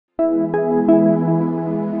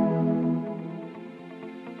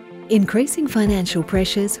Increasing financial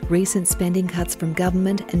pressures, recent spending cuts from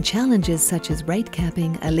government and challenges such as rate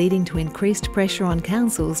capping are leading to increased pressure on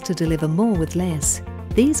councils to deliver more with less.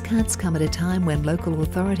 These cuts come at a time when local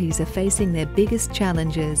authorities are facing their biggest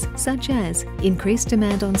challenges, such as increased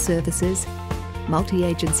demand on services,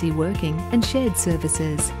 multi-agency working and shared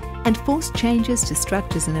services, and forced changes to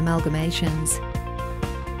structures and amalgamations.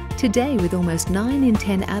 Today, with almost 9 in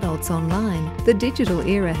 10 adults online, the digital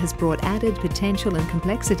era has brought added potential and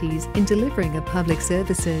complexities in delivering of public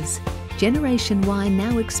services. Generation Y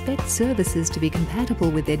now expects services to be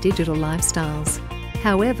compatible with their digital lifestyles.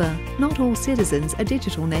 However, not all citizens are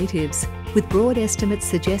digital natives, with broad estimates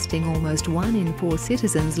suggesting almost 1 in 4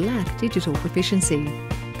 citizens lack digital proficiency.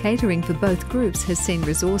 Catering for both groups has seen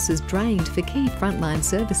resources drained for key frontline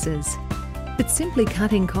services. But simply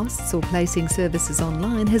cutting costs or placing services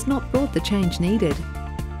online has not brought the change needed.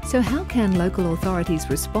 So how can local authorities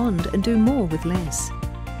respond and do more with less?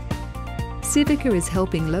 Civica is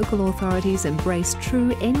helping local authorities embrace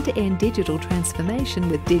true end-to-end digital transformation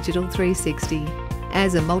with Digital360.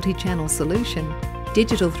 As a multi-channel solution,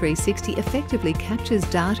 Digital360 effectively captures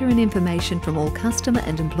data and information from all customer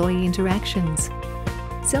and employee interactions.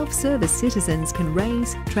 Self-service citizens can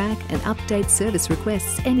raise, track and update service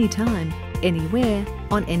requests anytime, anywhere,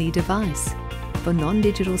 on any device. For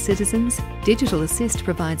non-digital citizens, Digital Assist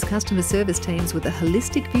provides customer service teams with a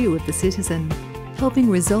holistic view of the citizen, helping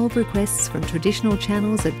resolve requests from traditional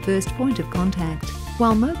channels at first point of contact,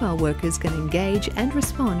 while mobile workers can engage and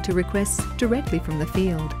respond to requests directly from the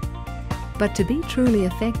field. But to be truly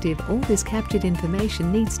effective, all this captured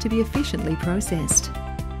information needs to be efficiently processed.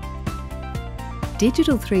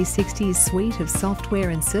 Digital360's suite of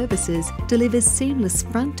software and services delivers seamless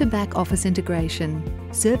front-to-back office integration.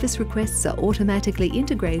 Service requests are automatically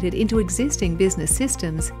integrated into existing business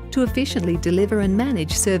systems to efficiently deliver and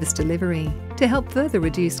manage service delivery. To help further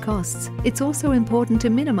reduce costs, it's also important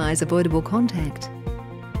to minimise avoidable contact.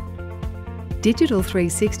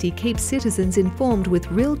 Digital360 keeps citizens informed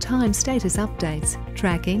with real-time status updates,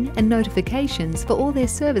 tracking and notifications for all their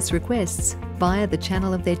service requests via the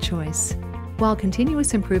channel of their choice, while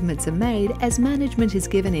continuous improvements are made as management is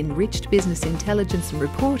given enriched business intelligence and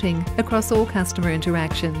reporting across all customer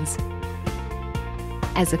interactions.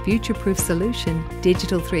 As a future-proof solution,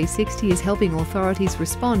 Digital360 is helping authorities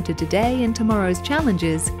respond to today and tomorrow's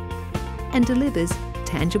challenges and delivers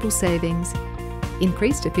tangible savings,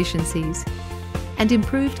 increased efficiencies, and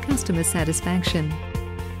improved customer satisfaction.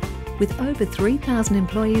 With over 3,000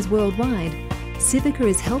 employees worldwide, Civica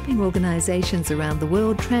is helping organisations around the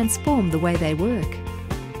world transform the way they work.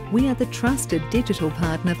 We are the trusted digital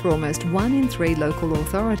partner for almost 1 in 3 local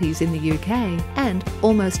authorities in the UK, and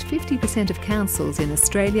almost 50% of councils in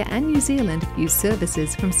Australia and New Zealand use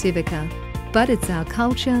services from Civica. But it's our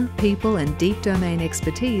culture, people and deep domain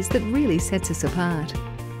expertise that really sets us apart.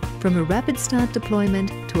 From a rapid start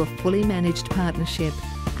deployment to a fully managed partnership,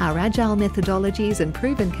 our agile methodologies and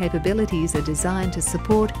proven capabilities are designed to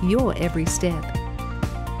support your every step.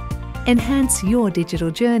 Enhance your digital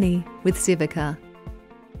journey with Civica.